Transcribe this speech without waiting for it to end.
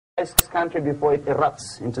this country before it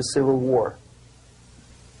erupts into civil war.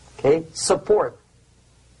 Okay? Support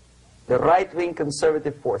the right-wing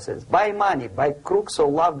conservative forces. By money, by crooks or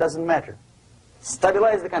love, doesn't matter.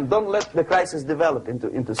 Stabilize the country. Don't let the crisis develop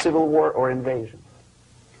into civil war or invasion.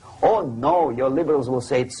 Oh no, your liberals will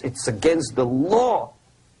say it's against the law.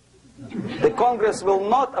 The Congress will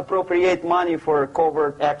not appropriate money for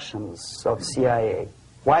covert actions of CIA.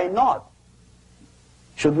 Why not?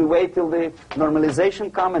 Should we wait till the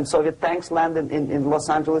normalization come and Soviet tanks land in Los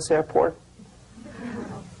Angeles airport?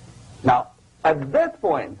 Now, at that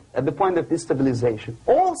point, at the point of destabilization,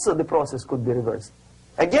 also the process could be reversed.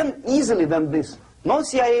 Again, easily than this. No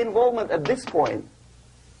CIA involvement at this point.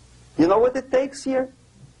 You know what it takes here?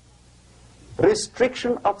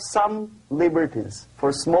 Restriction of some liberties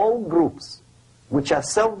for small groups which are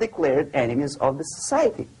self-declared enemies of the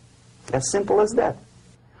society. As simple as that.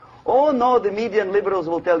 Oh no, the media and liberals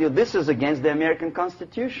will tell you this is against the American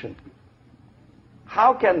Constitution.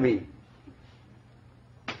 How can we,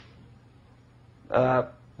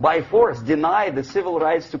 by force, deny the civil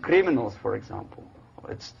rights to criminals, for example?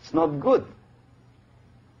 It's not good.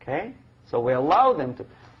 Okay? So we allow them to...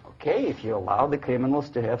 Okay, if you allow the criminals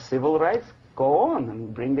to have civil rights, go on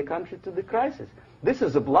and bring the country to the crisis. This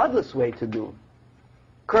is a bloodless way to do.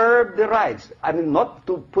 Curb the rights. I mean, not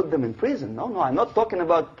to put them in prison. No, I'm not talking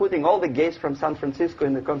about putting all the gays from San Francisco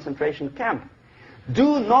in the concentration camp.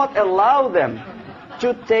 Do not allow them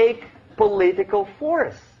to take political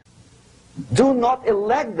force. Do not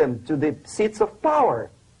elect them to the seats of power,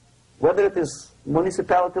 whether it is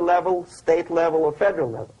municipality level, state level, or federal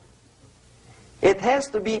level. It has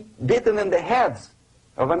to be beaten in the heads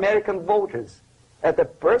of American voters that a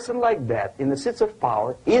person like that in the seats of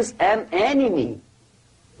power is an enemy.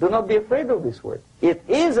 Do not be afraid of this word. It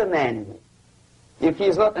is an enemy. If he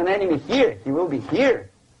is not an enemy here, he will be here.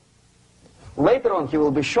 Later on, he will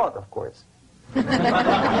be shot, of course.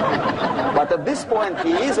 But at this point,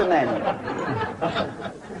 he is an enemy.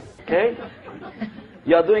 Okay?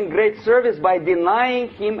 You are doing great service by denying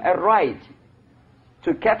him a right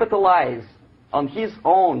to capitalize on his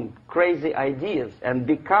own crazy ideas and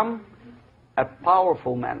become a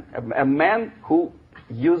powerful man, a man who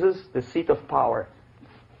uses the seat of power.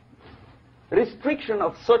 Restriction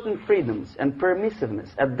of certain freedoms and permissiveness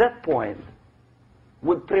at that point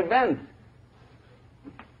would prevent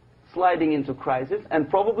sliding into crisis and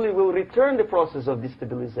probably will return the process of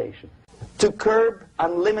destabilization. To curb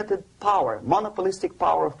unlimited power, monopolistic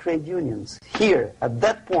power of trade unions, here, at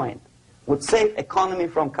that point, would save economy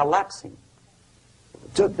from collapsing.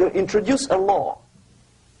 To introduce a law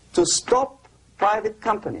to stop private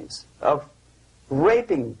companies of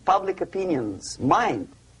raping public opinion's mind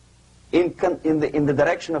in the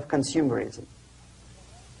direction of consumerism.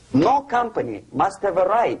 No company must have a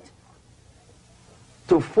right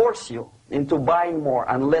to force you into buying more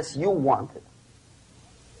unless you want it.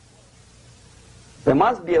 There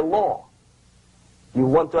must be a law. You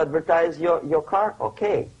want to advertise your car?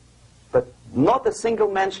 Okay. But not a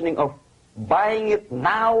single mentioning of buying it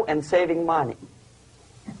now and saving money.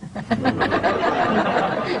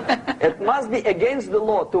 It must be against the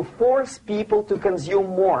law to force people to consume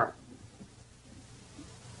more.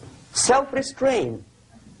 Self-restraint.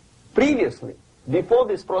 Previously, before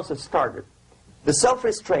this process started, the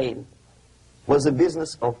self-restraint was a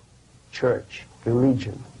business of church,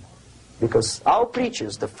 religion. Because our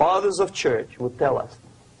preachers, the fathers of church, would tell us,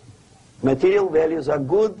 material values are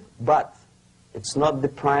good, but it's not the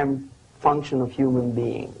prime function of human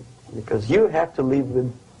being. Because you have to live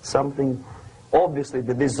with something. Obviously,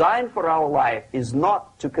 the design for our life is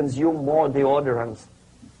not to consume more deodorants.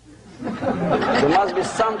 There must be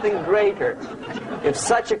something greater. If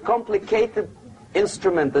such a complicated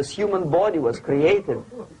instrument as human body was created,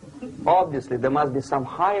 obviously there must be some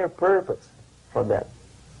higher purpose for that.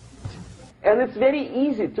 And it's very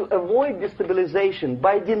easy to avoid destabilization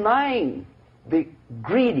by denying the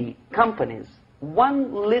greedy companies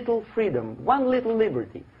one little freedom, one little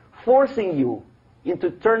liberty, forcing you into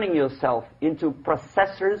turning yourself into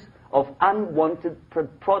processors of unwanted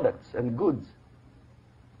products and goods.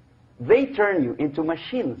 They turn you into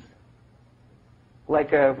machines, like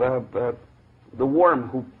the worm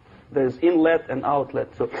who there's inlet and outlet.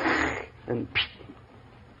 So, and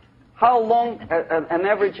how long an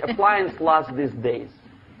average appliance lasts these days?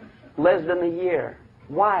 Less than a year.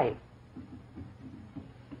 Why?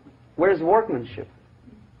 Where's workmanship?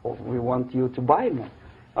 Well, we want you to buy more.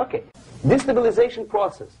 Okay. Destabilization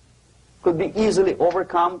process could be easily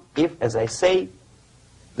overcome if, as I say,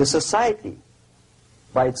 the society,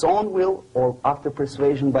 by its own will or after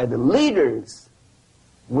persuasion by the leaders,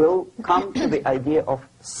 will come to the idea of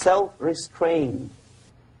self-restraint.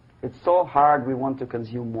 It's so hard, we want to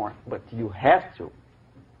consume more. But you have to.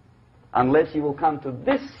 Unless you will come to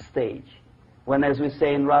this stage, when, as we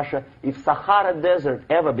say in Russia, if Sahara Desert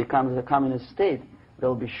ever becomes a communist state, there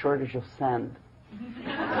will be shortage of sand.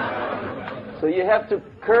 So you have to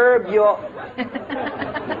curb your...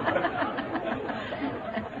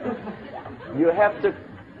 you have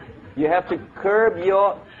to curb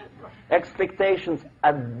your expectations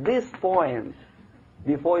at this point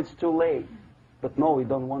before it's too late. But no, we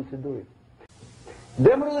don't want to do it.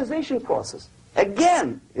 Demoralization process.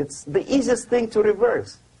 Again, it's the easiest thing to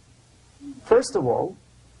reverse. First of all,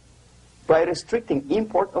 by restricting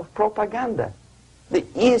import of propaganda. The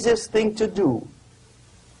easiest thing to do.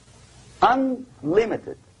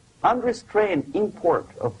 Unlimited, unrestrained import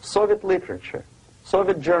of Soviet literature,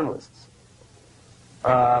 Soviet journalists,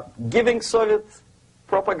 giving Soviet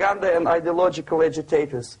propaganda and ideological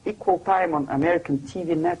agitators equal time on American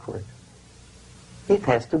TV network. It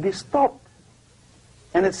has to be stopped.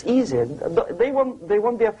 And it's easy. They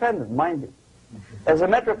won't be offended, mind you. As a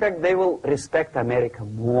matter of fact, they will respect America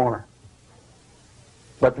more.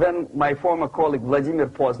 But when my former colleague Vladimir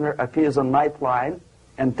Posner appears on Nightline,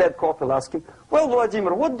 and Ted Koppel asks him, well,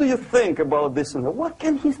 Vladimir, what do you think about this? And what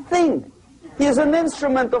can he think? He is an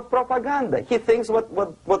instrument of propaganda. He thinks what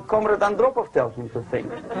Comrade Andropov tells him to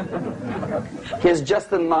think. He is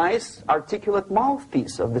just a nice, articulate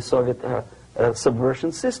mouthpiece of the Soviet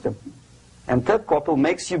subversion system. And Ted Koppel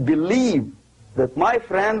makes you believe that my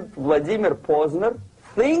friend Vladimir Posner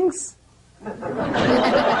thinks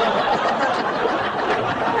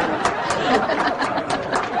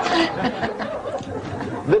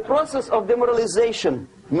the process of demoralization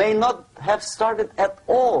may not have started at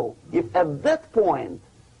all if at that point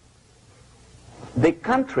the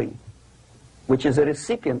country, which is a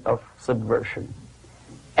recipient of subversion,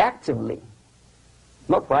 actively,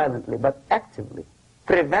 not violently, but actively,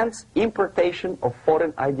 prevents importation of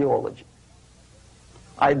foreign ideology.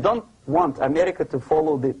 I don't want America to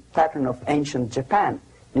follow the pattern of ancient Japan.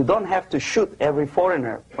 You don't have to shoot every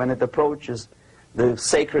foreigner when it approaches the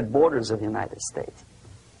sacred borders of the United States.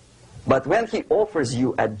 But when he offers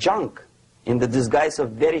you a junk in the disguise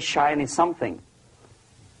of very shiny something,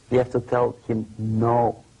 you have to tell him,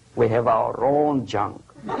 no, we have our own junk.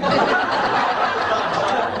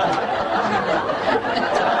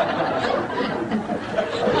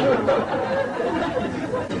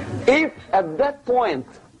 If at that point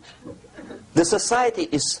the society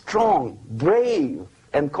is strong, brave,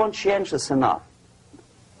 and conscientious enough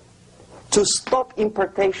to stop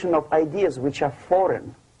importation of ideas which are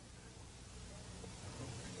foreign,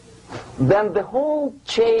 then the whole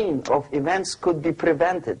chain of events could be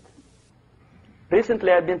prevented.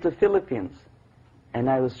 Recently I've been to the Philippines, and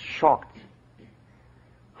I was shocked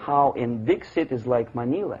how in big cities like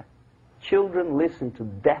Manila, children listen to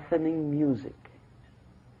deafening music.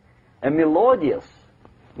 A melodious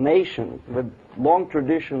nation with long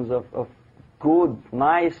traditions of good,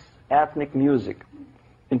 nice ethnic music,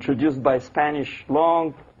 introduced by Spanish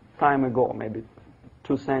long time ago, maybe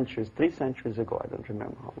 2 centuries, 3 centuries ago, I don't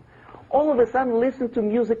remember how. All of a sudden listen to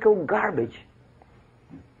musical garbage,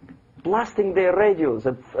 blasting their radios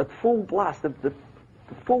at full blast, at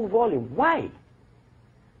full volume. Why?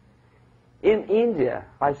 In India,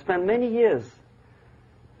 I spent many years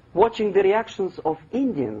watching the reactions of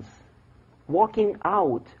Indians walking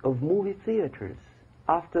out of movie theaters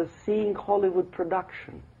after seeing Hollywood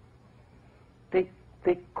production.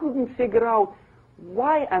 They couldn't figure out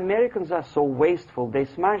why Americans are so wasteful. They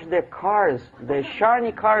smash their cars, their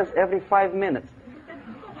shiny cars every 5 minutes.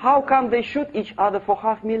 How come they shoot each other for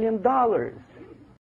 $500,000?